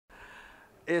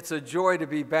It's a joy to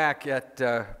be back at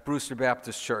Brewster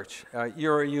Baptist Church.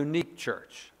 You're a unique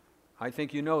church. I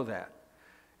think you know that.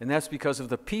 And that's because of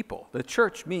the people. The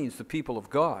church means the people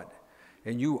of God,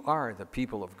 and you are the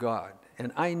people of God.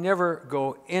 And I never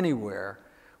go anywhere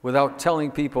without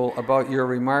telling people about your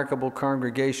remarkable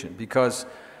congregation, because,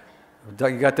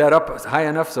 you got that up high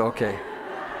enough? So, okay.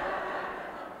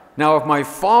 Now, if my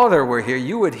father were here,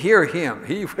 you would hear him.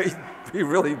 He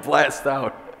really blasts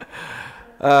out.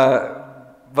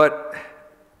 But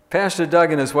Pastor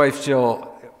Doug and his wife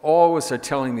Jill always are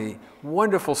telling me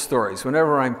wonderful stories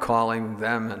whenever I'm calling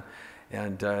them,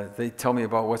 and they tell me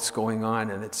about what's going on,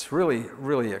 and it's really,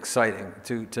 really exciting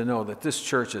to know that this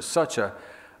church is such a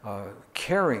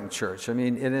caring church. I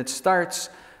mean, and it starts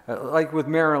like with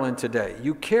Marilyn today.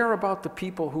 You care about the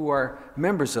people who are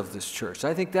members of this church.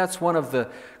 I think that's one of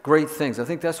the great things. I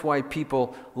think that's why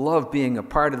people love being a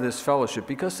part of this fellowship,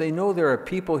 because they know there are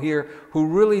people here who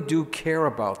really do care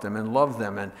about them and love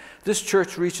them. And this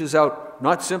church reaches out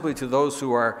not simply to those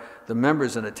who are the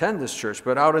members and attend this church,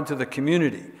 but out into the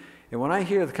community. And when I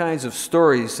hear the kinds of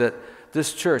stories that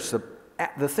this church,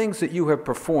 the things that you have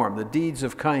performed, the deeds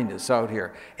of kindness out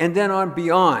here, and then on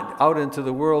beyond, out into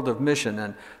the world of mission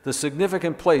and the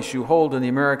significant place you hold in the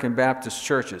American Baptist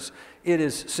churches, it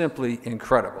is simply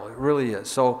incredible. It really is.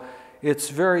 So it's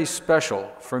very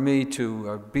special for me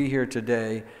to be here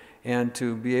today and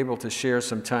to be able to share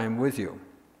some time with you.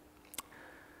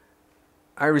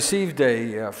 I received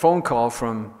a phone call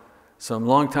from some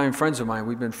longtime friends of mine.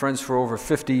 We've been friends for over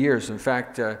 50 years. In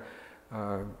fact,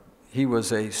 he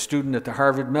was a student at the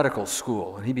Harvard Medical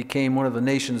School, and he became one of the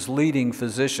nation's leading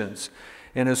physicians.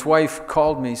 And his wife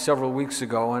called me several weeks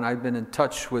ago, and I've been in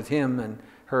touch with him and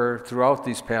her throughout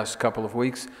these past couple of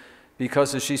weeks,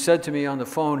 because as she said to me on the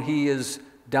phone, he is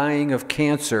dying of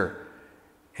cancer.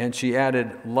 And she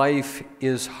added, life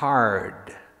is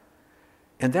hard.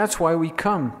 And that's why we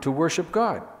come to worship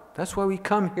God. That's why we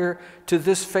come here to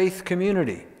this faith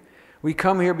community. We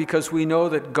come here because we know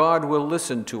that God will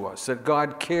listen to us, that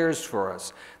God cares for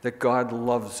us, that God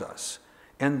loves us.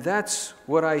 And that's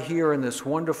what I hear in this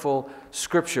wonderful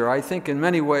scripture. I think in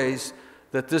many ways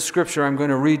that this scripture I'm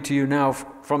going to read to you now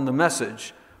from the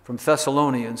Message, from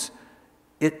Thessalonians,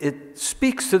 it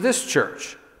speaks to this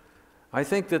church. I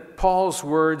think that Paul's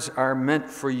words are meant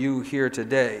for you here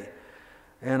today,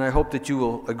 and I hope that you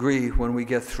will agree when we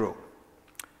get through.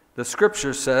 The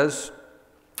scripture says,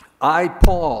 I,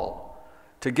 Paul,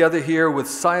 together here with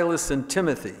Silas and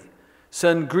Timothy,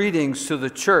 send greetings to the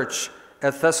church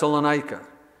at Thessalonica,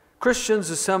 Christians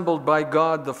assembled by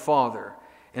God the Father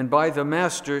and by the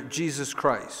Master Jesus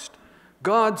Christ.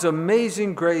 God's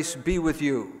amazing grace be with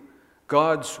you,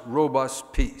 God's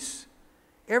robust peace.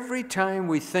 Every time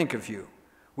we think of you,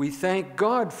 we thank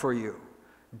God for you.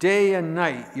 Day and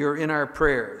night you're in our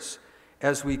prayers,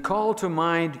 as we call to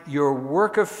mind your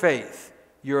work of faith,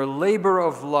 your labor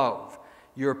of love,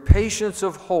 your patience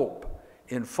of hope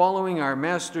in following our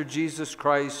Master Jesus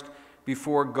Christ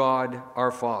before God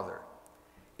our Father.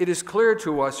 It is clear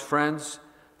to us, friends,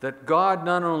 that God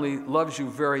not only loves you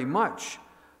very much,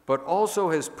 but also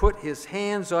has put his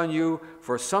hands on you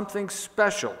for something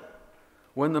special.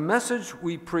 When the message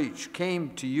we preach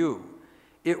came to you,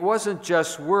 it wasn't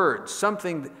just words,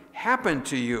 something happened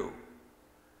to you.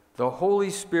 The Holy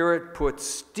Spirit put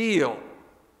steel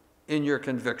in your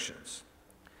convictions.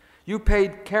 You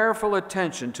paid careful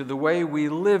attention to the way we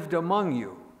lived among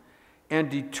you and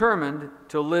determined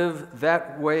to live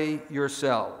that way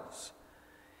yourselves.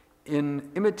 In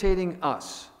imitating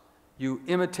us, you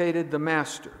imitated the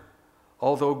Master.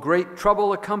 Although great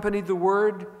trouble accompanied the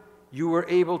word, you were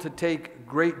able to take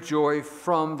great joy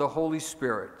from the Holy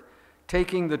Spirit,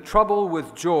 taking the trouble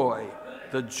with joy,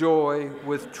 the joy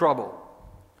with trouble.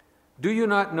 Do you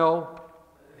not know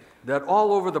that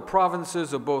all over the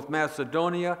provinces of both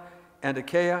Macedonia and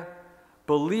Achaia,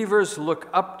 believers look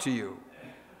up to you?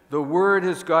 The word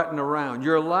has gotten around.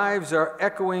 Your lives are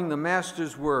echoing the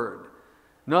Master's word,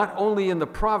 not only in the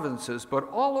provinces, but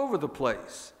all over the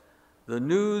place. The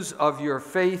news of your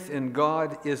faith in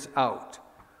God is out.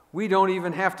 We don't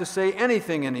even have to say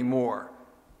anything anymore.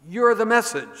 You're the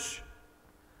message.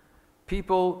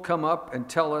 People come up and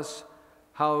tell us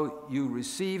how you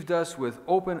received us with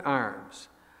open arms,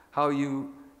 how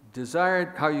you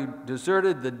deserted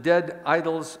the dead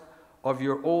idols of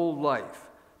your old life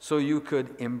so you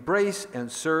could embrace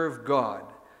and serve God.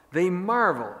 They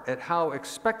marvel at how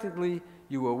expectantly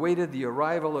you awaited the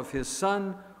arrival of his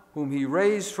Son, whom he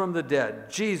raised from the dead,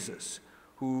 Jesus,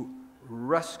 who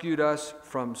rescued us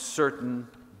from certain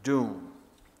doom.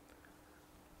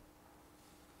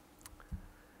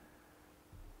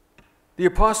 The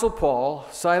Apostle Paul,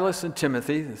 Silas, and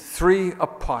Timothy, the three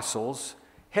apostles,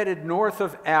 headed north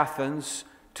of Athens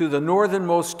to the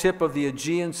northernmost tip of the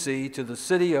Aegean Sea, to the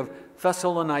city of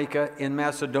Thessalonica in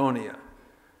Macedonia.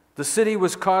 The city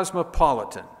was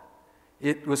cosmopolitan.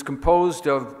 It was composed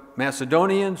of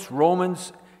Macedonians,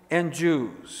 Romans, and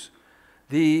Jews.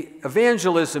 The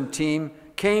evangelism team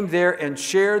came there and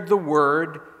shared the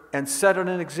word and set an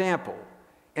example.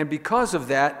 And because of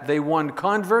that, they won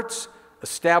converts,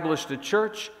 established a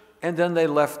church, and then they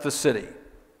left the city.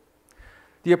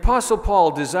 The Apostle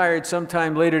Paul desired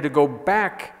sometime later to go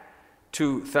back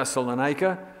to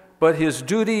Thessalonica, but his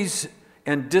duties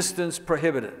and distance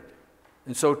prohibited.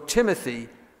 And so Timothy,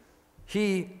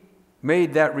 he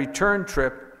made that return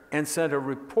trip and sent a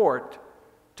report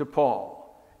to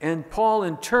Paul. And Paul,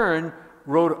 in turn,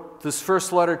 wrote this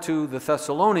first letter to the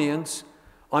Thessalonians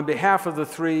on behalf of the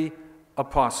three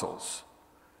apostles.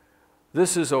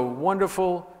 This is a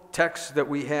wonderful text that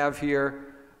we have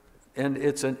here, and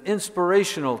it's an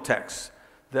inspirational text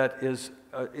that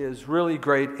is really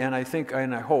great, and I think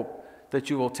and I hope that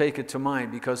you will take it to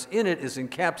mind, because in it is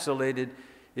encapsulated,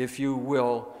 if you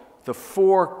will, the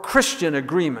 4 Christian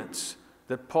agreements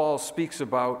that Paul speaks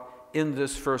about in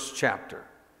this first chapter.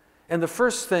 And the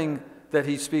first thing that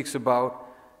he speaks about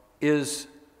is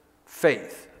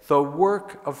faith, the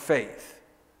work of faith.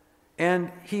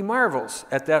 And he marvels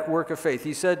at that work of faith.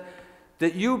 He said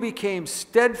that you became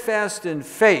steadfast in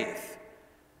faith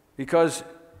because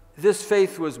this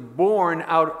faith was born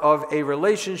out of a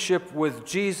relationship with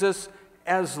Jesus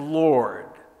as Lord.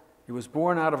 It was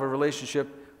born out of a relationship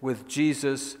with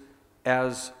Jesus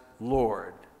as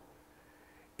Lord.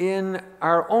 In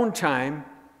our own time,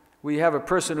 we have a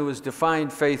person who has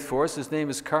defined faith for us. His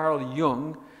name is Carl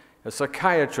Jung, a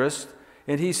psychiatrist,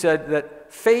 and he said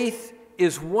that faith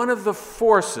is one of the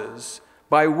forces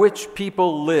by which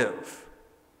people live.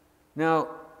 Now,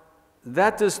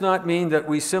 that does not mean that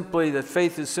that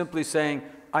faith is simply saying,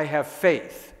 I have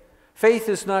faith. Faith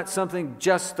is not something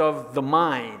just of the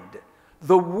mind.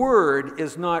 The word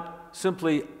is not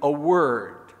simply a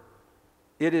word.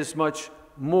 It is much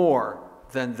more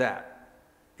than that.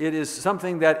 It is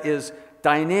something that is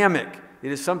dynamic.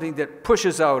 It is something that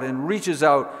pushes out and reaches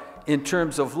out in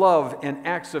terms of love and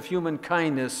acts of human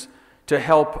kindness to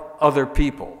help other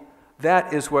people.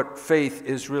 That is what faith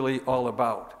is really all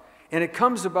about. And it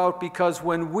comes about because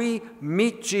when we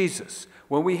meet Jesus,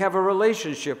 when we have a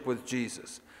relationship with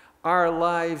Jesus, our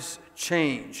lives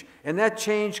change. And that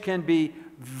change can be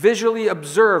visually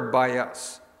observed by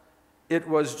us. It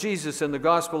was Jesus in the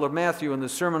Gospel of Matthew in the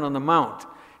Sermon on the Mount,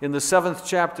 in the 7th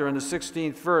chapter and the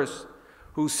 16th verse,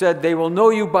 who said, "They will know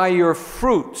you by your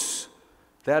fruits."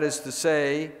 That is to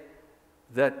say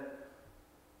that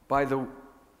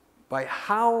by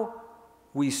how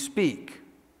we speak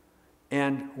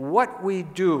and what we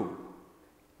do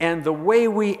and the way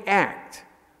we act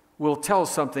will tell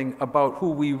something about who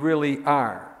we really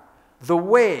are. The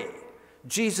way.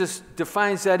 Jesus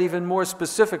defines that even more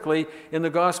specifically in the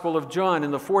Gospel of John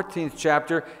in the 14th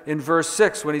chapter in verse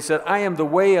 6 when he said, "I am the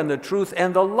way and the truth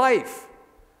and the life."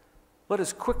 Let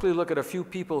us quickly look at a few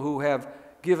people who have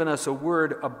given us a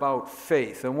word about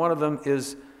faith. And one of them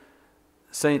is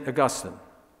St. Augustine.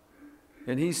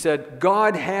 And he said,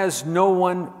 "God has no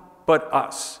one but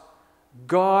us.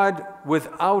 God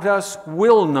without us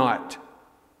will not.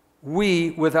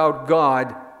 We without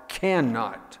God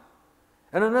cannot."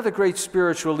 And another great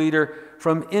spiritual leader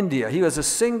from India. He was a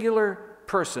singular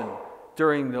person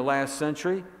during the last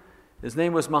century. His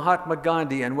name was Mahatma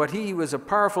Gandhi, and he was a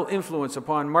powerful influence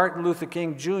upon Martin Luther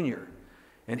King Jr.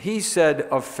 And he said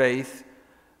of faith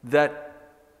that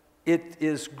it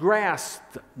is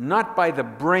grasped not by the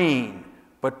brain,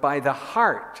 but by the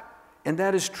heart. And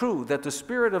that is true, that the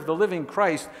Spirit of the living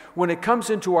Christ, when it comes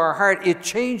into our heart, it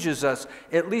changes us,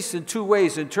 at least in 2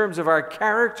 ways, in terms of our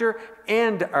character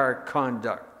and our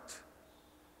conduct.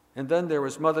 And then there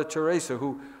was Mother Teresa,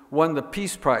 who won the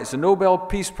Peace Prize, the Nobel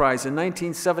Peace Prize in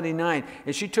 1979.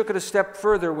 And she took it a step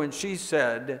further when she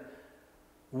said,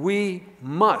 "We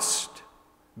must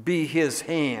be his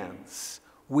hands.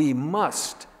 We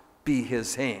must be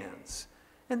his hands."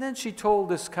 And then she told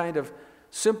this kind of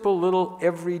simple little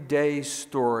everyday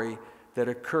story that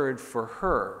occurred for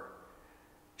her.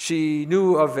 She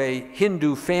knew of a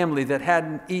Hindu family that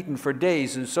hadn't eaten for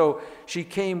days, and so she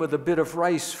came with a bit of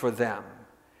rice for them.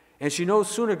 And she no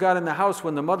sooner got in the house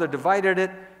when the mother divided it,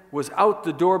 was out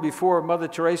the door before Mother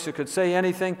Teresa could say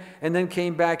anything, and then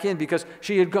came back in because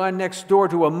she had gone next door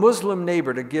to a Muslim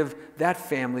neighbor to give that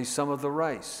family some of the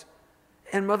rice.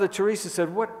 And Mother Teresa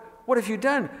said, What have you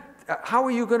done? How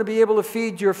are you going to be able to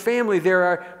feed your family? There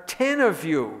are 10 of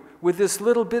you with this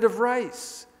little bit of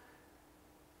rice."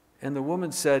 And the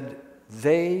woman said,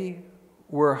 they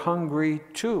were hungry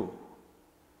too.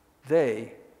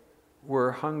 They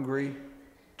were hungry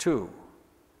too.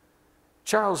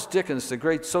 Charles Dickens, the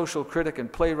great social critic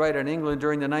and playwright in England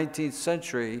during the 19th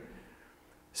century,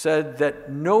 said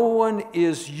that no one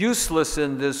is useless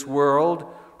in this world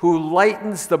who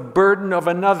lightens the burden of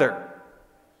another.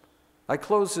 I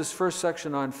close this first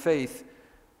section on faith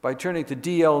by turning to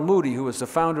D.L. Moody, who was the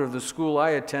founder of the school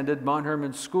I attended, Mount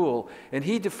Hermon School. And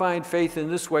he defined faith in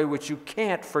this way, which you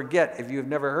can't forget if you've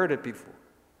never heard it before.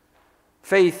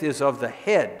 Faith is of the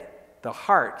head, the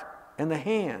heart, and the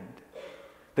hand.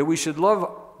 That we should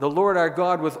love the Lord our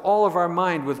God with all of our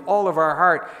mind, with all of our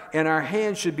heart, and our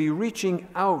hands should be reaching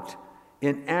out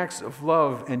in acts of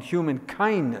love and human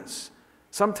kindness.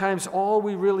 Sometimes all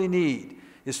we really need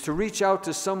is to reach out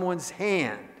to someone's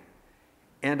hand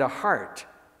and a heart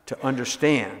to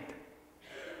understand.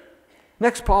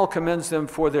 Next, Paul commends them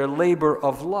for their labor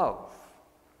of love.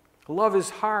 Love is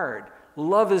hard.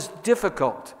 Love is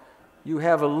difficult. You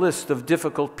have a list of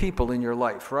difficult people in your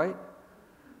life, right?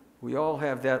 We all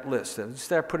have that list. And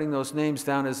start putting those names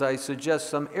down as I suggest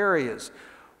some areas.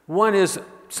 One is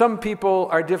some people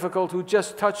are difficult who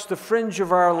just touch the fringe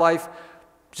of our life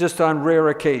just on rare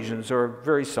occasions or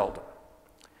very seldom.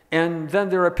 And then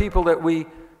there are people that we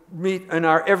meet in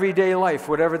our everyday life,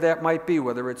 whatever that might be,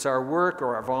 whether it's our work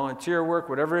or our volunteer work,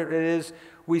 whatever it is,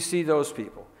 we see those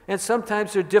people. And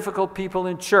sometimes they're difficult people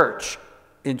in church.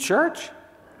 In church?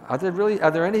 Are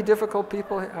there any difficult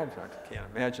people? I can't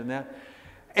imagine that.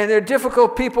 And they're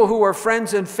difficult people who are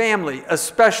friends and family,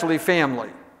 especially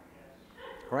family.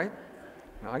 Right?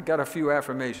 Now, I got a few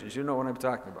affirmations. You know what I'm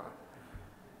talking about.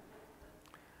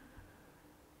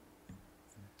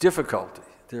 Difficulty.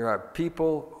 There are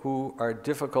people who are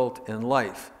difficult in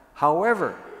life.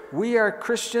 However, we are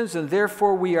Christians, and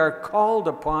therefore we are called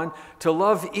upon to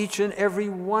love each and every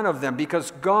one of them,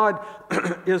 because God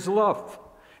is love.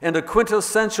 And a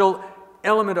quintessential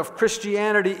element of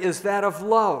Christianity is that of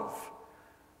love.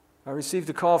 I received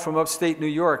a call from upstate New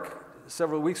York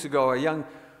several weeks ago. A young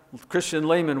Christian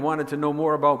layman wanted to know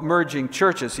more about merging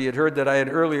churches. He had heard that I had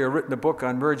earlier written a book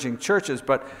on merging churches,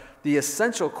 but the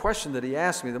essential question that he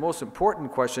asked me, the most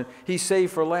important question, he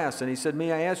saved for last. And he said,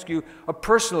 may I ask you a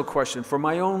personal question for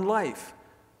my own life?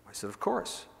 I said, of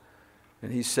course.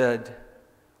 And he said,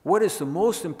 what is the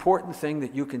most important thing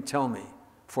that you can tell me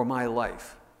for my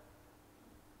life?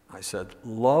 I said,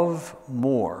 love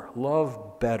more,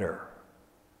 love better.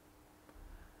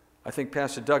 I think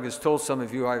Pastor Doug has told some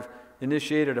of you I've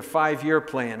initiated a 5-year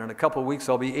plan. In a couple of weeks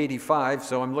I'll be 85,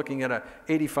 so I'm looking at a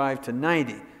 85 to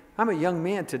 90. I'm a young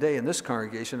man today in this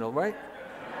congregation, all right?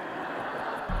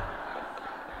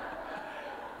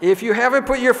 If you haven't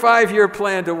put your 5-year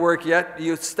plan to work yet,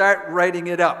 you start writing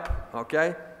it up,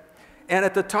 okay? And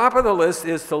at the top of the list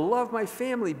is to love my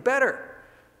family better.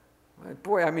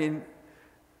 Boy, I mean,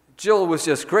 Jill was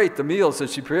just great, the meals that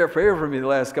she prepared for me the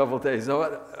last couple of days.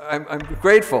 So I'm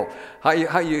grateful how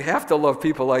you have to love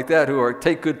people like that who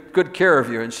take good care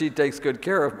of you, and she takes good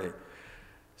care of me.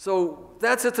 So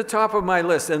that's at the top of my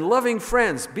list. And loving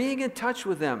friends, being in touch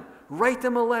with them, write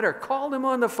them a letter, call them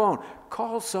on the phone.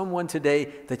 Call someone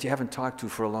today that you haven't talked to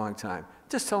for a long time.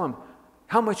 Just tell them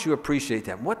how much you appreciate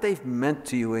them, what they've meant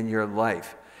to you in your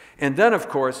life. And then, of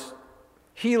course,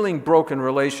 healing broken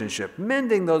relationship,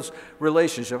 mending those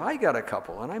relationships. I got a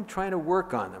couple, and I'm trying to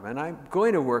work on them, and I'm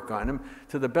going to work on them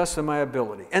to the best of my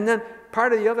ability. And then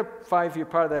part of that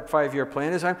 5-year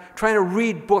plan is I'm trying to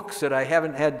read books that I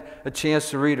haven't had a chance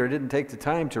to read or didn't take the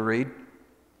time to read.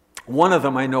 One of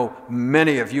them, I know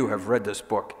many of you have read this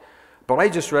book, but I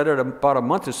just read it about a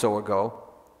month or so ago,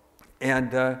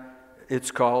 and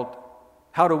it's called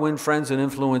How to Win Friends and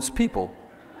Influence People.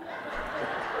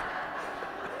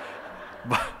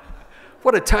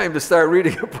 What a time to start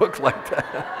reading a book like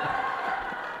that.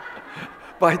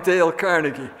 By Dale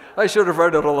Carnegie. I should have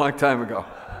read it a long time ago.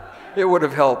 It would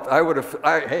have helped. I wouldn't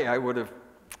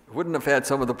have had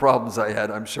some of the problems I had,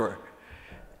 I'm sure.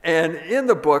 And in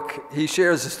the book, he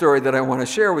shares a story that I want to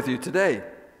share with you today.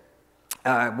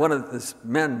 One of the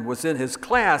men was in his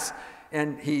class,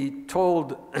 and he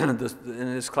told in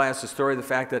his class the story of the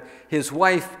fact that his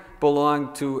wife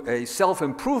belonged to a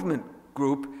self-improvement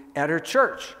group at her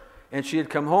church. And she had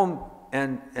come home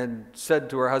and said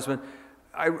to her husband,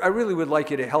 I really would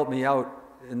like you to help me out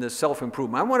in this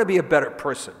self-improvement. I want to be a better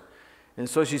person. And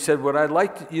so she said, what I'd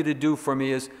like you to do for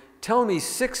me is tell me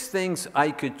 6 things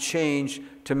I could change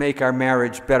to make our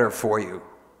marriage better for you.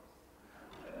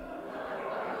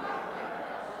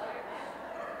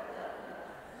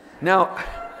 Now,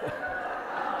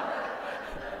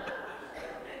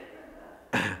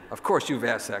 of course you've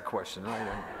asked that question, right?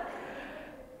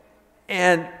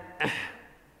 And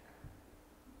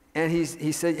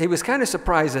he said he was kind of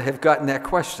surprised to have gotten that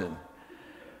question.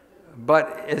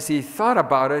 But as he thought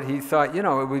about it, he thought, you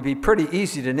know, it would be pretty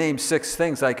easy to name 6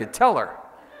 things I could tell her.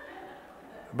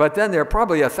 But then there are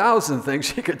probably 1,000 things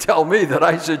she could tell me that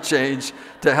I should change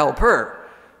to help her.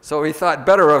 So he thought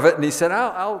better of it, and he said,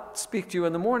 I'll speak to you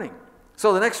in the morning.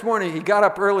 So the next morning, he got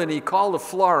up early, and he called the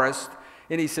florist,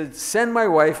 and he said, send my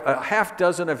wife a half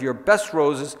dozen of your best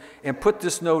roses and put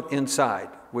this note inside,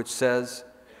 which says,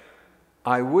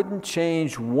 I wouldn't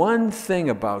change one thing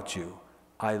about you.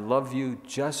 I love you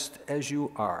just as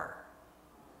you are.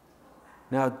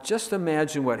 Now, just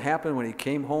imagine what happened when he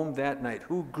came home that night.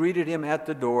 Who greeted him at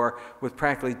the door with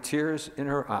practically tears in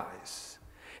her eyes?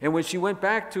 And when she went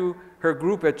back to her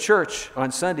group at church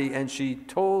on Sunday and she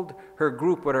told her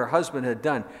group what her husband had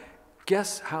done,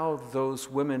 guess how those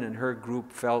women in her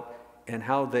group felt and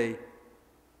how they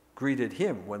greeted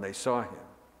him when they saw him?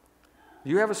 Do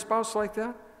you have a spouse like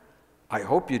that? I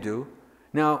hope you do.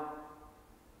 Now,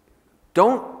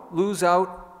 don't lose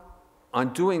out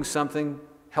on doing something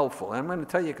helpful. And I'm going to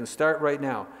tell you, you can start right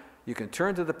now. You can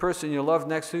turn to the person you love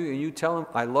next to you and you tell them,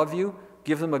 I love you,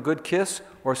 give them a good kiss,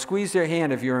 or squeeze their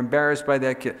hand if you're embarrassed by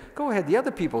that kiss. Go ahead, the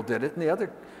other people did it, and the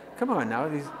other, come on now,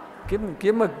 give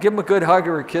them a good hug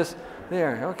or a kiss.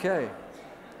 There, okay.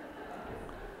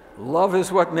 Love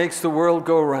is what makes the world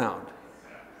go round.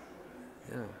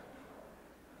 Yeah.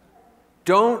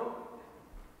 Don't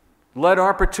let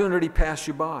opportunity pass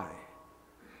you by.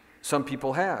 Some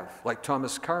people have, like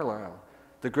Thomas Carlyle,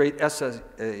 the great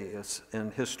essayist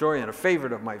and historian, a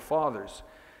favorite of my father's.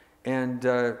 And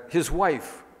his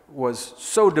wife was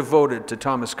so devoted to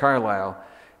Thomas Carlyle,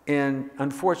 and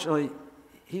unfortunately,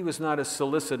 he was not as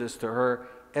solicitous to her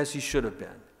as he should have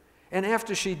been. And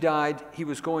after she died, he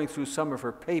was going through some of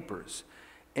her papers,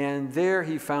 and there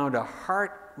he found a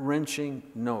heart-wrenching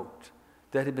note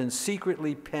that had been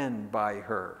secretly penned by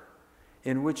her,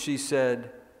 in which she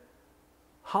said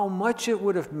how much it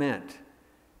would have meant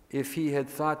if he had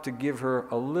thought to give her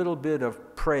a little bit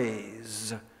of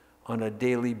praise on a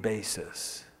daily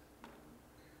basis.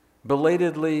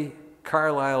 Belatedly,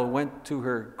 Carlyle went to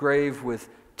her grave with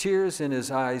tears in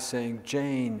his eyes, saying,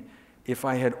 Jane, if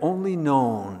I had only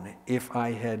known, if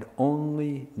I had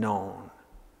only known.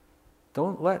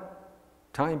 Don't let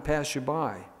time pass you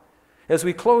by. As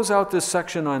we close out this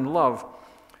section on love,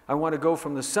 I want to go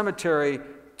from the cemetery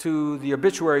to the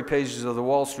obituary pages of the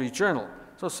Wall Street Journal.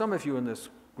 So some of you in this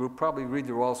group probably read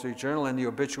the Wall Street Journal and the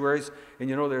obituaries, and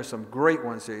you know there's some great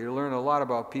ones there. You learn a lot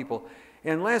about people.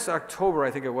 And last October,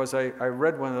 I think it was, I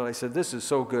read one that I said, this is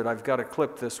so good, I've got to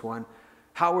clip this one.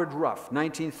 Howard Ruff,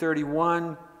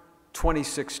 1931,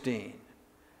 2016.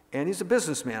 And he's a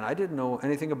businessman. I didn't know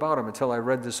anything about him until I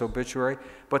read this obituary,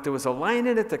 but there was a line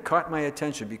in it that caught my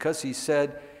attention because he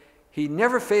said he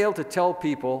never failed to tell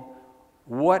people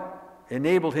what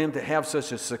enabled him to have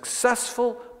such a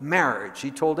successful marriage.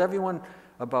 He told everyone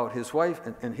about his wife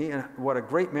and what a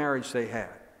great marriage they had.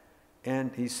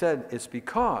 And he said, it's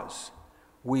because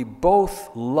we both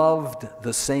loved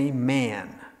the same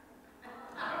man.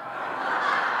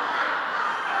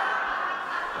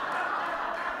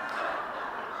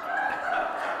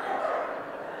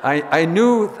 I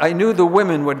knew the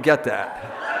women would get that.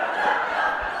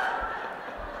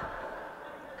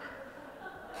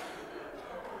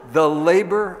 The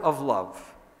labor of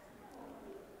love.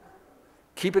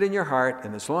 Keep it in your heart,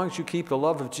 and as long as you keep the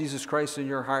love of Jesus Christ in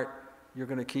your heart, you're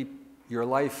going to keep your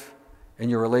life and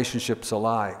your relationships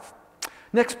alive.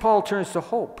 Next, Paul turns to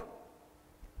hope.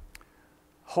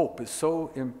 Hope is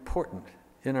so important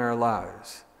in our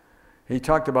lives. He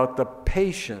talked about the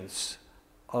patience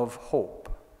of hope.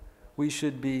 We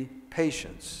should be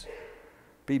patient.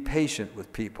 Be patient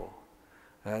with people.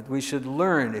 We should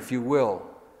learn, if you will,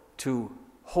 to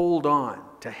hold on,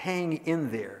 to hang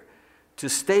in there, to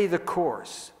stay the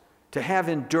course, to have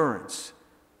endurance.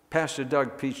 Pastor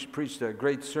Doug preached a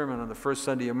great sermon on the first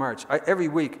Sunday of March. Every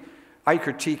week, I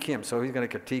critique him, so he's going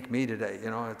to critique me today.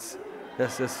 You know,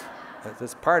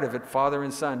 that's part of it. Father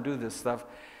and son do this stuff.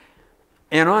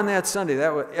 And on that Sunday,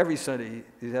 every Sunday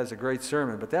he has a great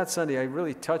sermon, but that Sunday it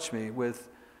really touched me with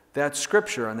that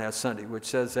scripture on that Sunday, which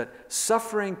says that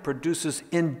suffering produces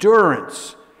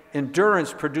endurance.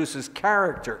 Endurance produces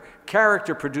character.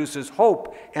 Character produces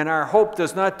hope, and our hope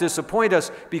does not disappoint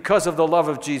us because of the love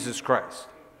of Jesus Christ.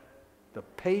 The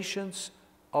patience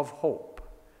of hope.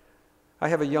 I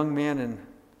have a young man in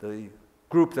the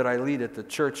group that I lead at the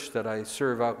church that I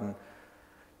serve out in,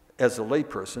 as a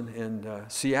layperson in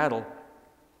Seattle.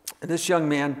 And this young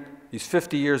man, he's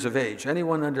 50 years of age.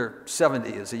 Anyone under 70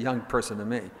 is a young person to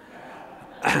me.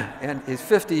 And he's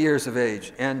 50 years of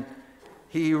age. And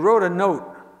he wrote a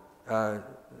note,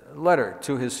 letter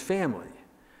to his family.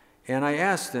 And I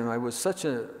asked him, it was such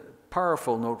a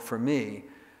powerful note for me,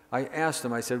 I asked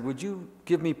him, I said, would you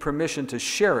give me permission to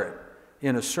share it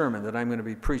in a sermon that I'm going to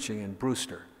be preaching in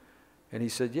Brewster? And he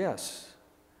said, yes.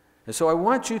 And so I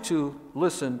want you to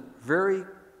listen very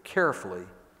carefully,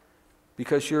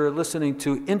 because you're listening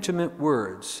to intimate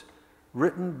words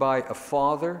written by a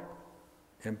father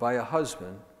and by a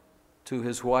husband to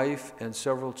his wife and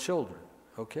several children,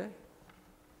 okay?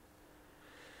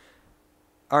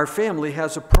 Our family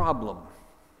has a problem.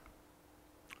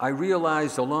 I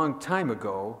realized a long time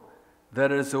ago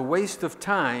that it is a waste of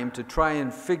time to try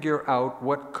and figure out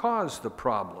what caused the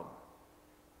problem.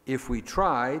 If we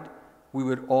tried, we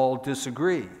would all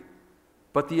disagree.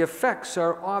 But the effects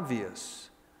are obvious.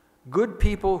 Good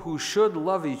people who should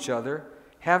love each other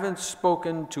haven't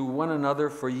spoken to one another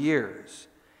for years,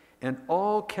 and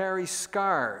all carry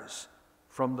scars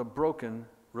from the broken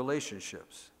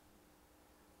relationships.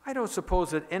 I don't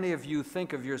suppose that any of you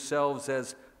think of yourselves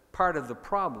as part of the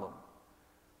problem,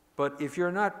 but if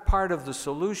you're not part of the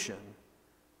solution,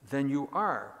 then you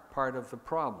are part of the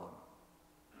problem.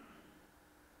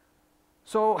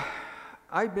 So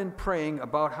I've been praying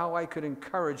about how I could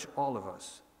encourage all of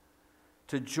us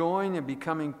to join in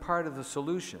becoming part of the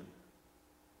solution.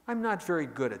 I'm not very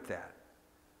good at that,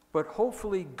 but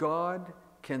hopefully God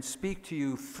can speak to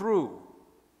you through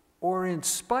or in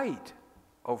spite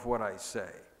of what I say.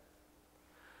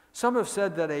 Some have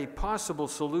said that a possible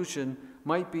solution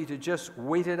might be to just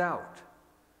wait it out,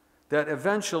 that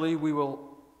eventually we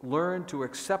will learn to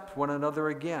accept one another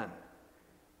again,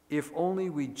 if only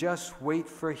we just wait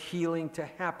for healing to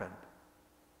happen.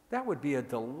 That would be a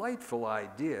delightful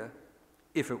idea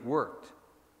if it worked,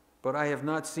 but I have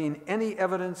not seen any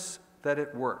evidence that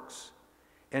it works,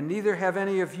 and neither have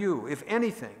any of you. If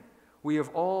anything, we have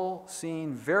all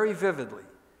seen very vividly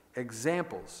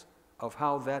examples of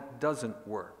how that doesn't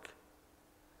work.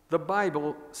 The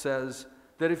Bible says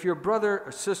that if your brother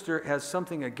or sister has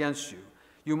something against you,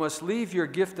 you must leave your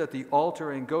gift at the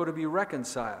altar and go to be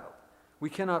reconciled. We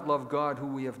cannot love God who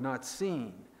we have not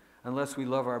seen unless we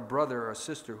love our brother or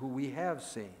sister who we have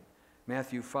seen.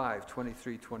 Matthew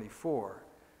 5:23-24.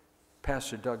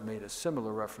 Pastor Doug made a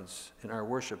similar reference in our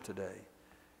worship today.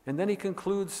 And then he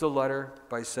concludes the letter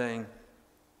by saying,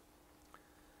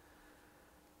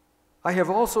 I have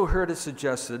also heard it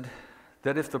suggested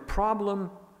that if the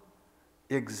problem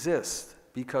exists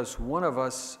because one of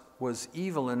us was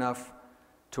evil enough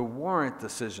to warrant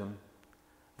decision,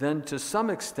 then to some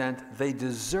extent they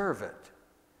deserve it.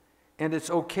 And it's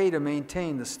okay to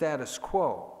maintain the status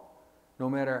quo, no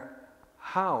matter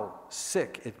how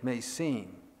sick it may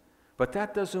seem. But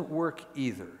that doesn't work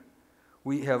either.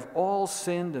 We have all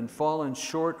sinned and fallen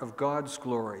short of God's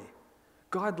glory.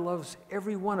 God loves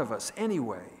every one of us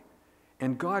anyway,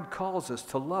 and God calls us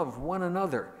to love one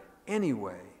another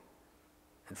anyway.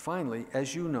 And finally,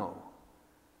 as you know,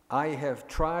 I have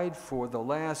tried for the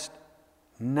last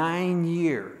 9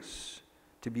 years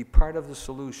to be part of the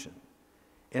solution,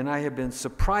 and I have been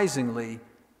surprisingly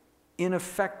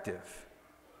ineffective.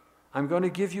 I'm going to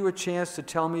give you a chance to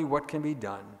tell me what can be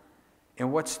done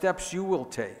and what steps you will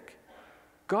take.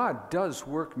 God does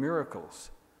work miracles,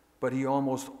 but he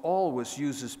almost always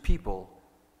uses people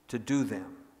to do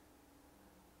them.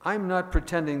 I'm not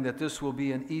pretending that this will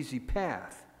be an easy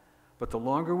path, but the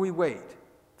longer we wait,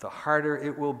 the harder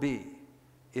it will be.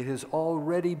 It has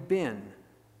already been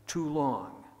too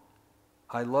long.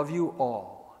 I love you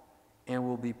all and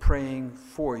will be praying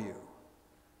for you.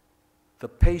 The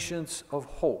patience of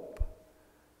hope,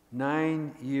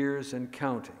 9 years and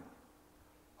counting.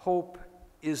 Hope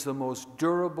is the most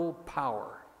durable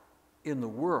power in the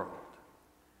world.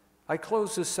 I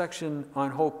close this section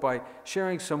on hope by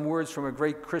sharing some words from a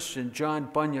great Christian, John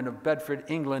Bunyan of Bedford,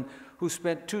 England, who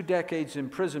spent 2 decades in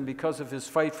prison because of his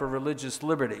fight for religious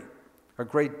liberty, a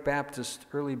great Baptist,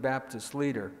 early Baptist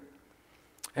leader.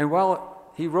 And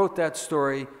while he wrote that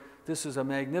story, this is a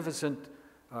magnificent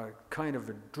kind of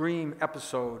a dream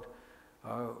episode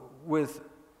with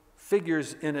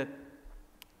figures in it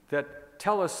that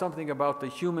tell us something about the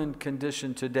human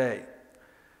condition today.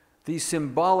 These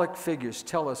symbolic figures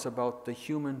tell us about the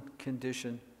human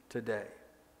condition today.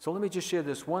 So let me just share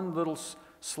this one little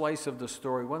slice of the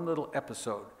story, one little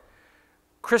episode.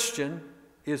 Christian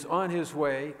is on his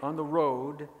way, on the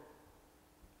road,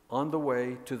 on the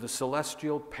way to the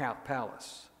celestial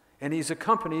palace. And he's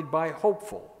accompanied by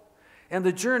Hopeful. And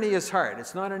the journey is hard.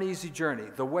 It's not an easy journey.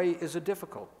 The way is a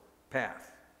difficult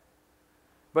path.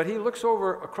 But he looks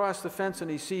over across the fence and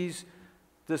he sees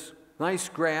this nice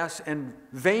grass and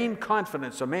vain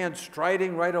confidence, a man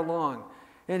striding right along.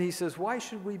 And he says, why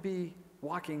should we be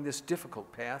walking this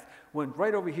difficult path when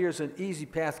right over here is an easy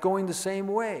path going the same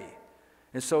way?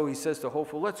 And so he says to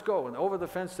Hopeful, let's go. And over the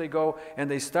fence they go, and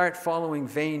they start following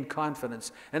Vain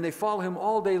Confidence. And they follow him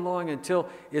all day long until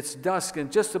it's dusk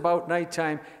and just about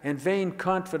nighttime, and Vain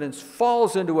Confidence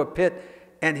falls into a pit,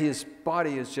 and his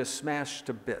body is just smashed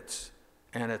to bits.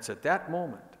 And it's at that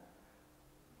moment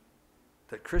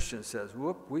that Christian says,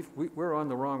 whoop, we're on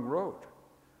the wrong road.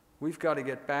 We've got to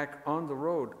get back on the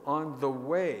road, on the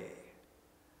way.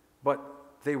 But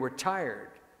they were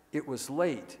tired. It was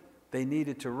late. They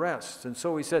needed to rest. And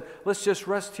so he said, let's just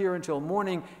rest here until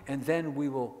morning, and then we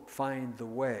will find the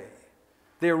way.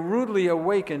 They're rudely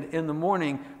awakened in the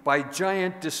morning by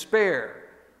Giant Despair,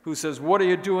 who says, what are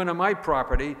you doing on my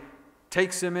property?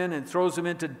 Takes him in and throws him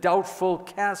into Doubtful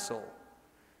Castle.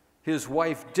 His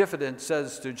wife, Diffident,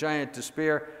 says to Giant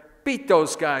Despair, beat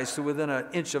those guys to within an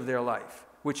inch of their life,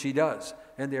 which he does,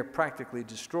 and they're practically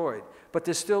destroyed. But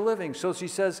they're still living. So she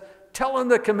says, tell them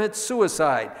to commit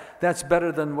suicide. That's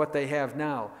better than what they have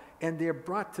now. And they're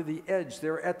brought to the edge.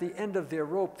 They're at the end of their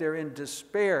rope. They're in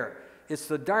despair. It's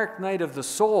the dark night of the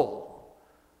soul.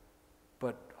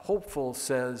 But Hopeful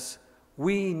says,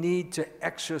 we need to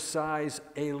exercise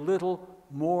a little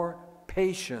more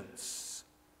patience.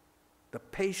 The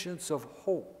patience of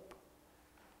hope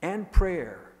and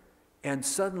prayer. And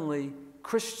suddenly,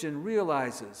 Christian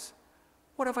realizes,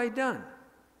 what have I done?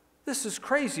 This is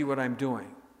crazy what I'm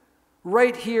doing.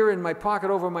 Right here in my pocket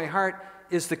over my heart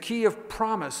is the key of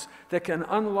promise that can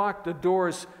unlock the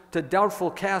doors to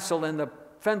Doubtful Castle and the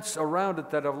fence around it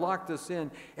that have locked us in,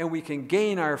 and we can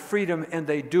gain our freedom, and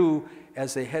they do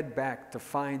as they head back to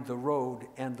find the road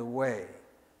and the way.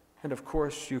 And of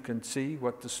course, you can see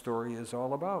what the story is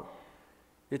all about.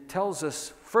 It tells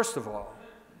us, first of all,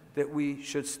 that we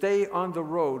should stay on the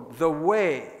road, the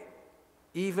way,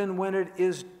 even when it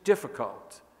is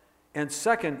difficult. And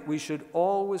second, we should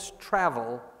always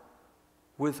travel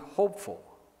with Hopeful.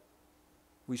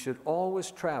 We should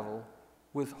always travel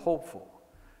with Hopeful.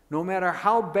 No matter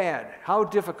how bad, how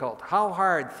difficult, how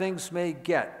hard things may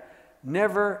get,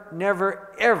 never,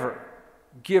 never, ever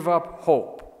give up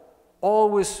hope.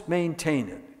 Always maintain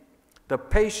it. The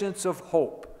patience of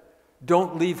hope.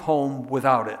 Don't leave home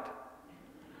without it.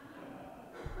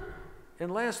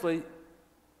 And lastly,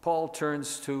 Paul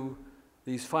turns to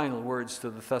these final words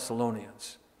to the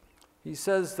Thessalonians. He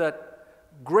says that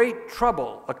great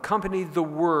trouble accompanied the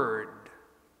word.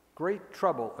 Great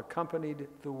trouble accompanied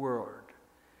the word.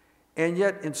 And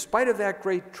yet, in spite of that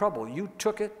great trouble, you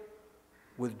took it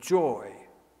with joy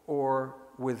or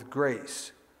with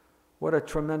grace. What a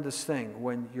tremendous thing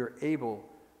when you're able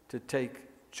to take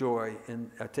joy and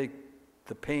take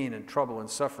the pain and trouble and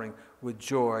suffering with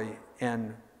joy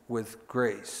and with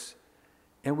grace.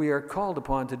 And we are called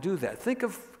upon to do that. Think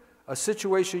of a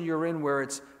situation you're in where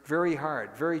it's very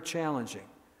hard, very challenging,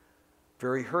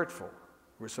 very hurtful.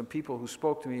 There were some people who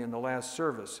spoke to me in the last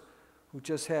service who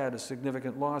just had a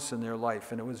significant loss in their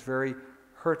life, and it was very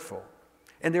hurtful.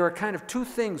 And there are kind of two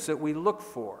things that we look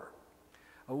for.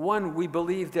 One, we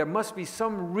believe there must be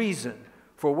some reason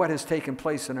for what has taken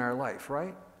place in our life,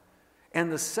 right?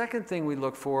 And the second thing we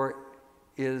look for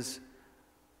is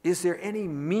there any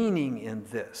meaning in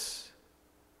this?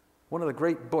 One of the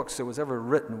great books that was ever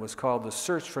written was called The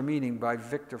Search for Meaning by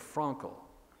Viktor Frankl.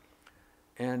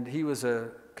 And he was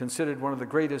considered one of the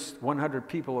greatest 100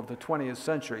 people of the 20th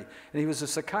century. And he was a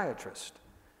psychiatrist.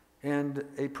 And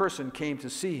a person came to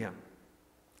see him.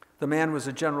 The man was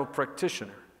a general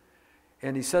practitioner.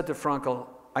 And he said to Frankl,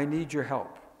 I need your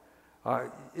help.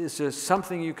 Is there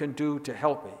something you can do to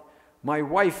help me? My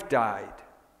wife died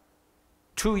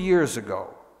 2 years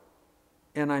ago,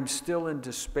 and I'm still in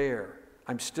despair.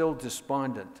 I'm still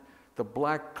despondent. The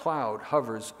black cloud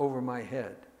hovers over my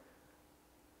head.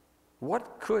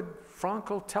 What could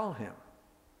Frankl tell him?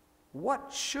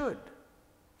 What should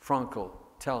Frankl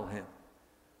tell him?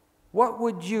 What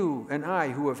would you and I,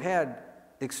 who have had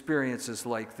experiences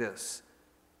like this,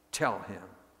 tell him?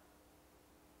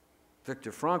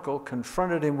 Viktor Frankl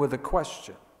confronted him with a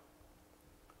question.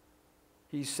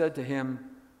 He said to him,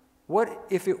 what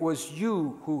if it was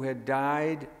you who had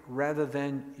died rather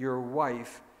than your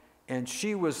wife, and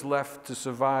she was left to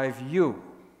survive you?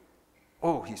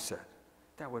 Oh, he said,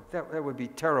 that would be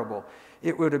terrible.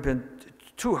 It would have been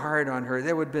too hard on her.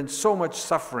 There would have been so much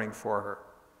suffering for her.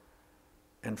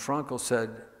 And Frankl said,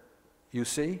 you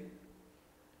see,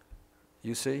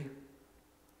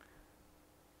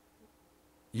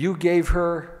 you gave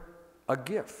her a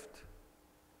gift.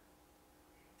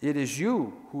 It is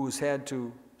you who's had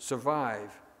to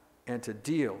survive and to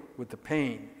deal with the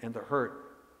pain and the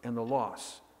hurt and the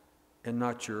loss, and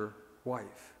not your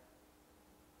wife.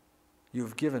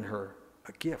 You've given her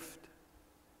a gift.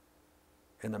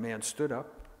 And the man stood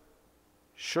up,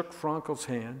 shook Frankel's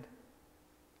hand,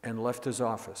 and left his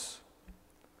office.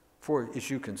 For, as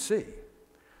you can see,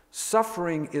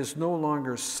 suffering is no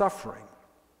longer suffering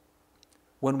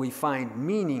when we find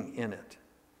meaning in it.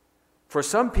 For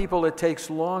some people, it takes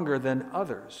longer than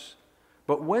others.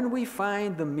 But when we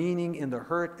find the meaning in the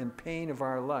hurt and pain of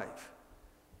our life,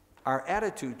 our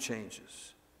attitude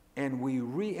changes, and we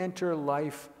re-enter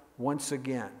life once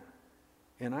again.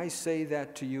 And I say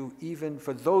that to you even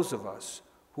for those of us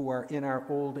who are in our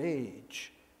old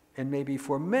age, and maybe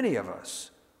for many of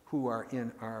us who are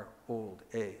in our old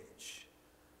age.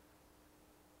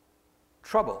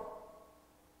 Trouble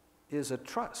is a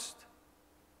trust.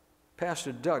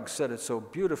 Pastor Doug said it so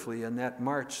beautifully in that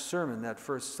March sermon, that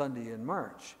first Sunday in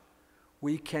March.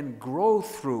 We can grow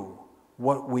through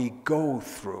what we go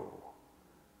through.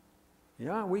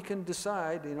 Yeah, we can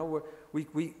decide,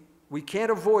 we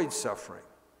can't avoid suffering,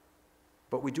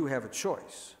 but we do have a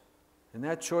choice. And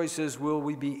that choice is, will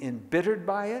we be embittered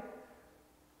by it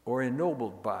or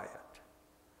ennobled by it?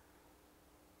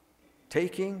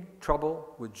 Taking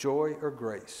trouble with joy or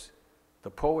grace. The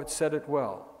poet said it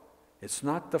well. It's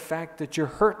not the fact that you're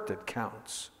hurt that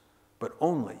counts, but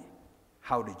only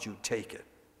how did you take it?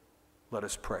 Let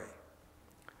us pray.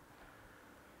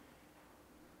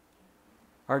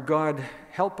 Our God,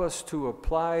 help us to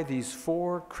apply these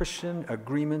 4 Christian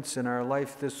agreements in our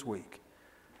life this week,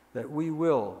 that we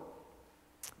will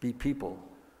be people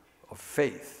of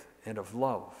faith and of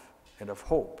love and of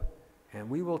hope, and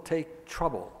we will take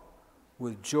trouble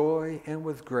with joy and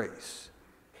with grace,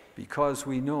 because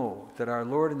we know that our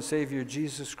Lord and Savior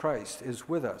Jesus Christ is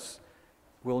with us,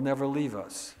 will never leave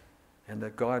us, and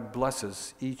that God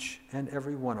blesses each and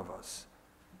every one of us.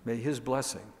 May his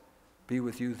blessing be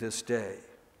with you this day.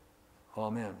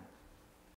 Amen.